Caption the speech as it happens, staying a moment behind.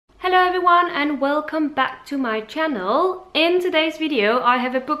Hello everyone and welcome back to my channel. In today's video I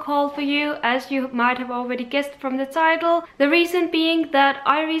have a book haul for you, as you might have already guessed from the title. The reason being that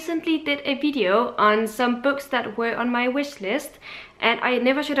I recently did a video on some books that were on my wish list, and I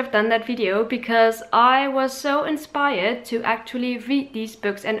never should have done that video because I was so inspired to actually read these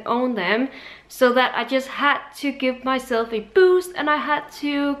books and own them, so that I just had to give myself a boost and I had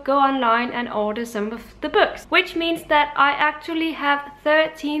to go online and order some of the books. Which means that I actually have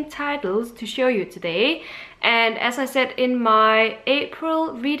 13 titles to show you today. And as I said in my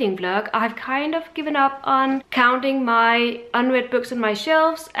April reading vlog, I've kind of given up on counting my unread books on my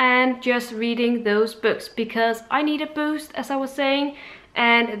shelves and just reading those books because I need a boost, as I was saying,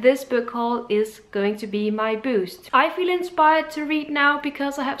 and this book haul is going to be my boost. I feel inspired to read now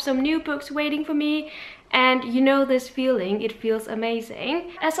because I have some new books waiting for me, and you know this feeling, it feels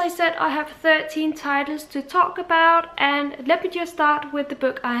amazing. As I said, I have 13 titles to talk about, and let me just start with the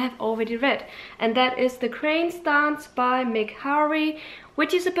book I have already read, and that is The Crane's Dance by Meg Howry,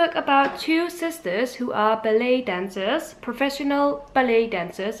 which is a book about two sisters who are ballet dancers, professional ballet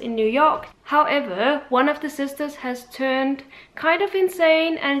dancers in New York. However, one of the sisters has turned kind of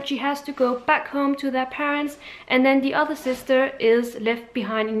insane and she has to go back home to their parents, and then the other sister is left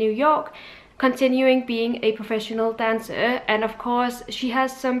behind in New York, continuing being a professional dancer, and of course she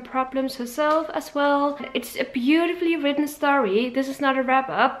has some problems herself as well. It's a beautifully written story. This is not a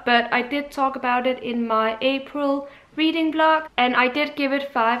wrap-up, but I did talk about it in my April reading vlog, and I did give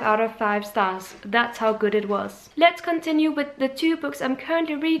it 5 out of 5 stars. That's how good it was. Let's continue with the two books I'm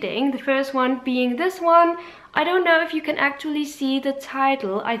currently reading. The first one being this one. I don't know if you can actually see the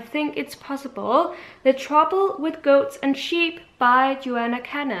title. I think it's possible. The Trouble with Goats and Sheep by Joanna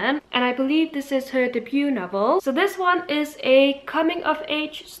Cannon, and I believe this is her debut novel. So this one is a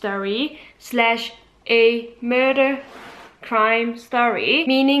coming-of-age story slash a murder crime story,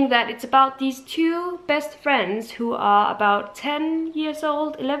 meaning that it's about these two best friends who are about 10 years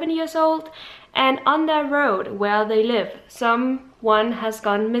old, 11 years old, and on their road where they live, someone has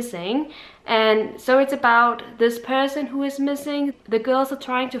gone missing. And so it's about this person who is missing. The girls are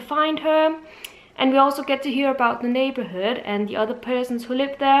trying to find her, and we also get to hear about the neighborhood and the other persons who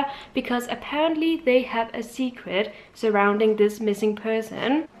live there, because apparently they have a secret surrounding this missing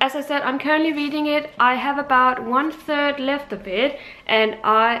person. As I said, I'm currently reading it. I have about 1/3 left of it and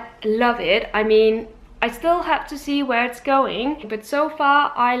I love it. I mean, I still have to see where it's going, but so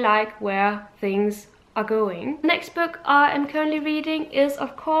far I like where things are going. The next book I am currently reading is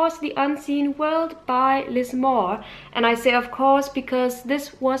of course The Unseen World by Liz Moore, and I say of course because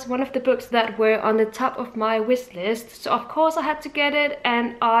this was one of the books that were on the top of my wish list, so of course I had to get it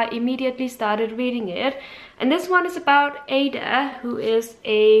and I immediately started reading it. And this one is about Ada, who is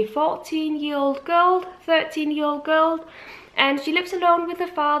a 14-year-old girl, 13-year-old girl, and she lives alone with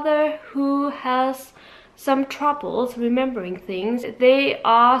her father who has some troubles remembering things. They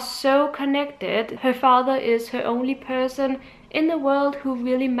are so connected. Her father is her only person in the world who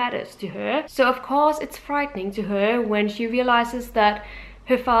really matters to her. So of course it's frightening to her when she realizes that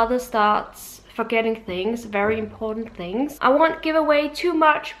her father starts forgetting things, very important things. I won't give away too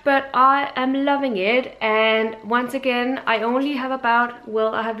much, but I am loving it. And once again, I only have about,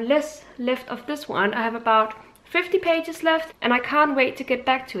 well, I have less left of this one. I have about 50 pages left, and I can't wait to get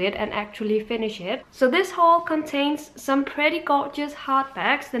back to it and actually finish it. So this haul contains some pretty gorgeous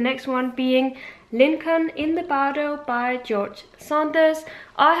hardbacks, the next one being Lincoln in the Bardo by George Saunders.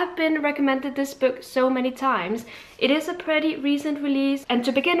 I have been recommended this book so many times. It is a pretty recent release, and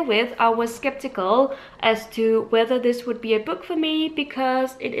to begin with I was skeptical as to whether this would be a book for me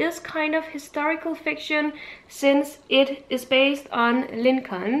because it is kind of historical fiction, since it is based on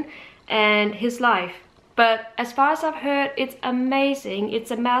Lincoln and his life. But as far as I've heard, it's amazing.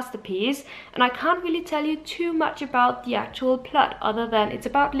 It's a masterpiece, and I can't really tell you too much about the actual plot other than it's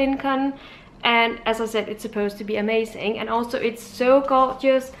about Lincoln, and as I said, it's supposed to be amazing. And also it's so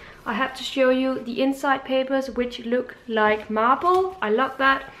gorgeous. I have to show you the inside papers, which look like marble. I love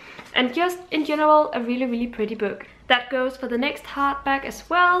that. And just in general, a really pretty book. That goes for the next hardback as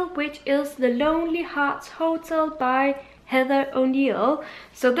well, which is The Lonely Hearts Hotel by Heather O'Neill.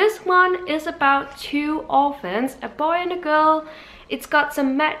 So this one is about two orphans, a boy and a girl. It's got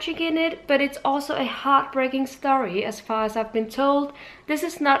some magic in it, but it's also a heartbreaking story as far as I've been told. This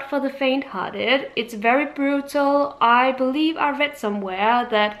is not for the faint-hearted. It's very brutal. I believe I read somewhere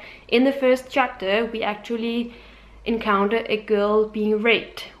that in the first chapter we actually encounter a girl being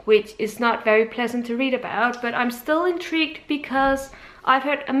raped, which is not very pleasant to read about, but I'm still intrigued because I've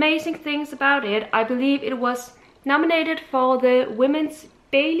heard amazing things about it. I believe it was nominated for the Women's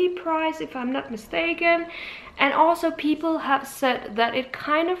Bailey Prize, if I'm not mistaken. And also people have said that it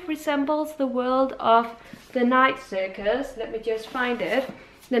kind of resembles the world of The Night Circus. Let me just find it.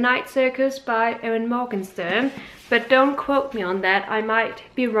 The Night Circus by Erin Morgenstern. But don't quote me on that, I might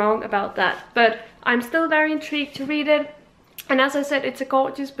be wrong about that. But I'm still very intrigued to read it. And as I said, it's a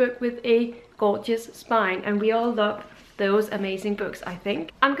gorgeous book with a gorgeous spine, and we all love those amazing books, I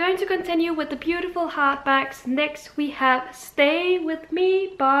think. I'm going to continue with the beautiful hardbacks. Next we have Stay With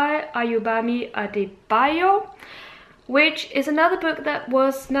Me by Ayobami Adebayo, which is another book that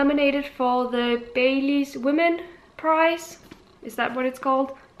was nominated for the Bailey's Women Prize. Is that what it's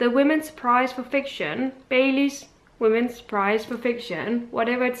called? The Women's Prize for Fiction. Bailey's Women's Prize for Fiction.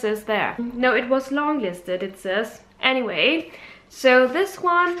 Whatever it says there. No, it was longlisted, it says. Anyway, so this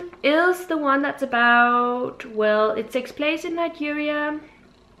one is the one that's about, well, it takes place in Nigeria.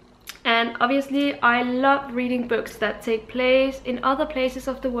 And obviously I love reading books that take place in other places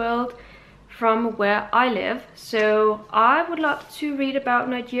of the world from where I live. So I would love to read about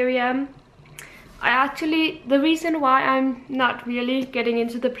Nigeria. The reason why I'm not really getting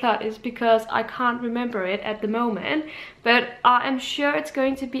into the plot is because I can't remember it at the moment, but I am sure it's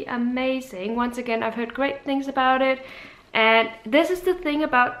going to be amazing. Once again, I've heard great things about it, and this is the thing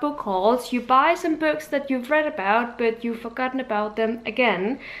about book hauls. You buy some books that you've read about, but you've forgotten about them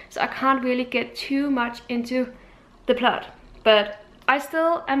again, so I can't really get too much into the plot, but I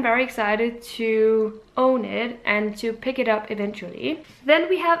still am very excited to own it and to pick it up eventually. Then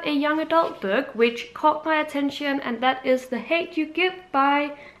we have a young adult book which caught my attention, and that is The Hate You Give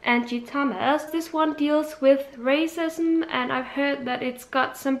by Angie Thomas. This one deals with racism, and I've heard that it's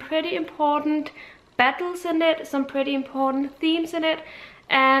got some pretty important battles in it, some pretty important themes in it,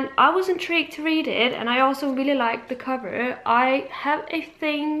 and I was intrigued to read it, and I also really liked the cover. I have a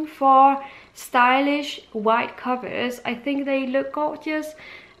thing for stylish white covers. I think they look gorgeous,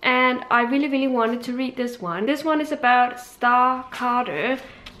 and I really wanted to read this one. This one is about Star Carter,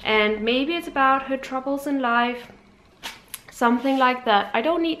 and maybe it's about her troubles in life, something like that. I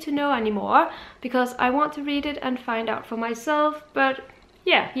don't need to know anymore because I want to read it and find out for myself, but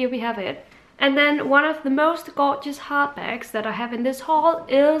yeah, here we have it. And then one of the most gorgeous hardbacks that I have in this haul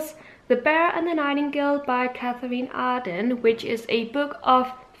is The Bear and the Nightingale by Catherine Arden, which is a book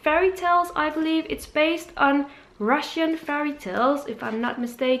of fairy tales, I believe. It's based on Russian fairy tales, if I'm not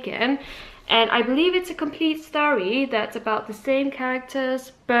mistaken. And I believe it's a complete story that's about the same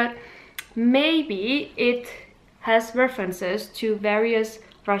characters, but maybe it has references to various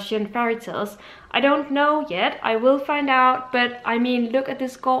Russian fairy tales. I don't know yet, I will find out, but I mean, look at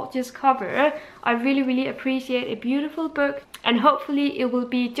this gorgeous cover. I really appreciate a beautiful book, and hopefully it will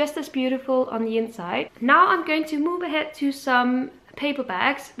be just as beautiful on the inside. Now I'm going to move ahead to some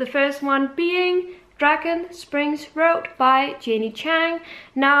paperbacks. The first one being Dragon Springs Road by Jenny Chang.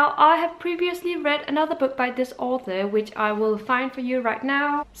 Now, I have previously read another book by this author, which I will find for you right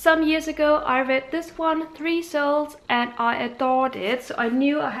now. Some years ago, I read this one, Three Souls, and I adored it. So I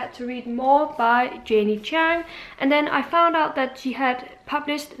knew I had to read more by Jenny Chang. And then I found out that she had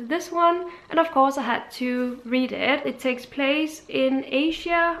published this one, and of course I had to read it. It takes place in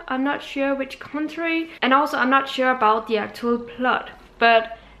Asia. I'm not sure which country, and also I'm not sure about the actual plot,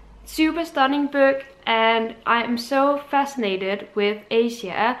 but super stunning book, and I am so fascinated with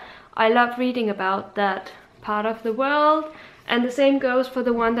Asia. I love reading about that part of the world, and the same goes for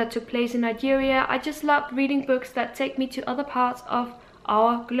the one that took place in Nigeria. I just love reading books that take me to other parts of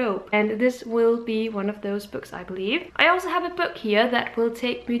our globe, and this will be one of those books, I believe. I also have a book here that will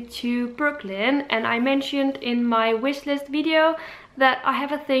take me to Brooklyn, and I mentioned in my wishlist video that I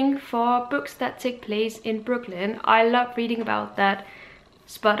have a thing for books that take place in Brooklyn. I love reading about that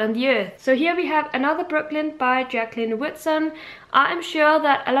spot on the earth. So here we have Another Brooklyn by Jacqueline Woodson. I am sure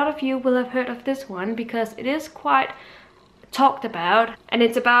that a lot of you will have heard of this one because it is quite talked about, and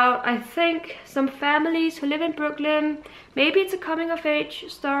it's about, I think, some families who live in Brooklyn. Maybe it's a coming of age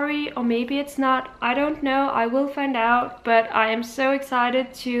story, or maybe it's not. I don't know, I will find out, but I am so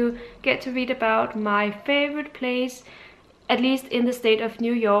excited to get to read about my favorite place, at least in the state of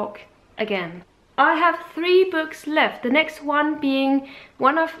New York, again. I have 3 books left, the next one being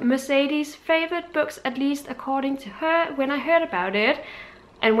one of Mercedes' favorite books, at least according to her. When I heard about it,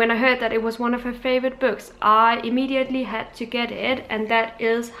 and when I heard that it was one of her favorite books, I immediately had to get it, and that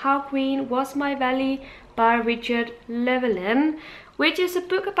is How Green Was My Valley by Richard Llewellyn, which is a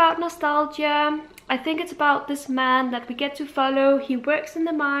book about nostalgia. I think it's about this man that we get to follow. He works in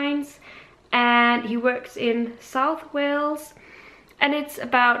the mines, and he works in South Wales. And it's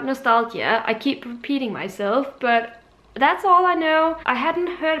about nostalgia. I keep repeating myself, but that's all I know. I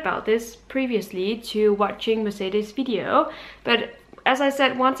hadn't heard about this previously to watching Mercedes' video, but as I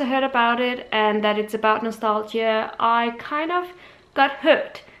said, once I heard about it and that it's about nostalgia, I kind of got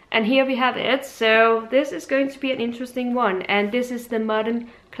hooked. And here we have it. So this is going to be an interesting one. And this is the modern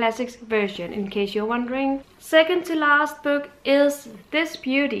classics version, in case you're wondering. Second to last book is This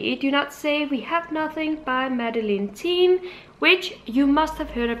Beauty Do Not Say We Have Nothing by Madeline Teen, which you must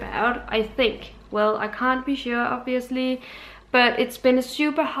have heard about, I think. Well, I can't be sure, obviously. But it's been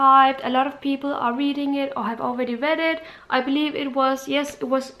super hyped. A lot of people are reading it or have already read it. I believe it was, yes, it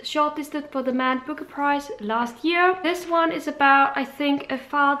was shortlisted for the Man Booker Prize last year. This one is about, I think, a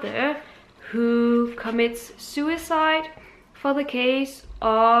father who commits suicide for the case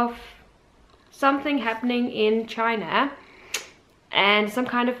of something happening in China and some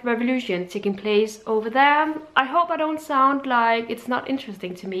kind of revolution taking place over there. I hope I don't sound like it's not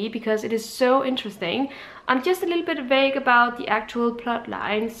interesting to me, because it is so interesting. I'm just a little bit vague about the actual plot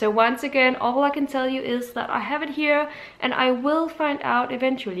line, so once again, all I can tell you is that I have it here and I will find out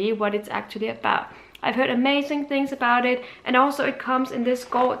eventually what it's actually about. I've heard amazing things about it, and also it comes in this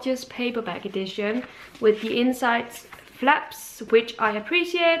gorgeous paperback edition with the inside flaps, which I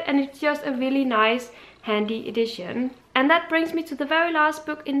appreciate, and it's just a really nice handy edition. And that brings me to the very last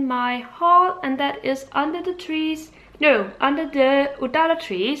book in my haul, and that is Under the Udara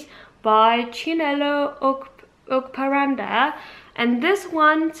Trees by Chinelo Okparanda. And this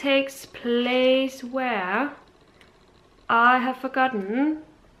one takes place where? I have forgotten,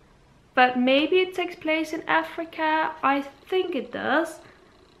 but maybe it takes place in Africa. I think it does.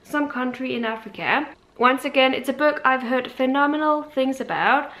 Some country in Africa. Once again, it's a book I've heard phenomenal things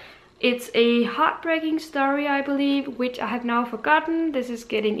about. It's a heartbreaking story, I believe, which I have now forgotten. This is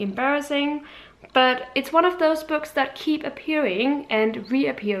getting embarrassing. But it's one of those books that keep appearing and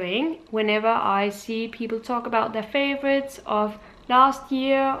reappearing whenever I see people talk about their favorites of last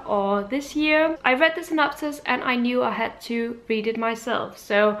year or this year. I read the synopsis and I knew I had to read it myself.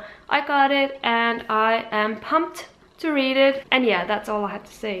 So I got it and I am pumped to read it. And yeah, that's all I had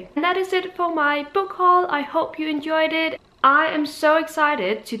to say. And that is it for my book haul. I hope you enjoyed it. I am so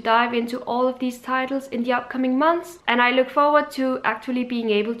excited to dive into all of these titles in the upcoming months, and I look forward to actually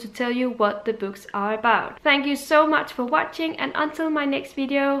being able to tell you what the books are about. Thank you so much for watching, and until my next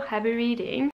video, happy reading!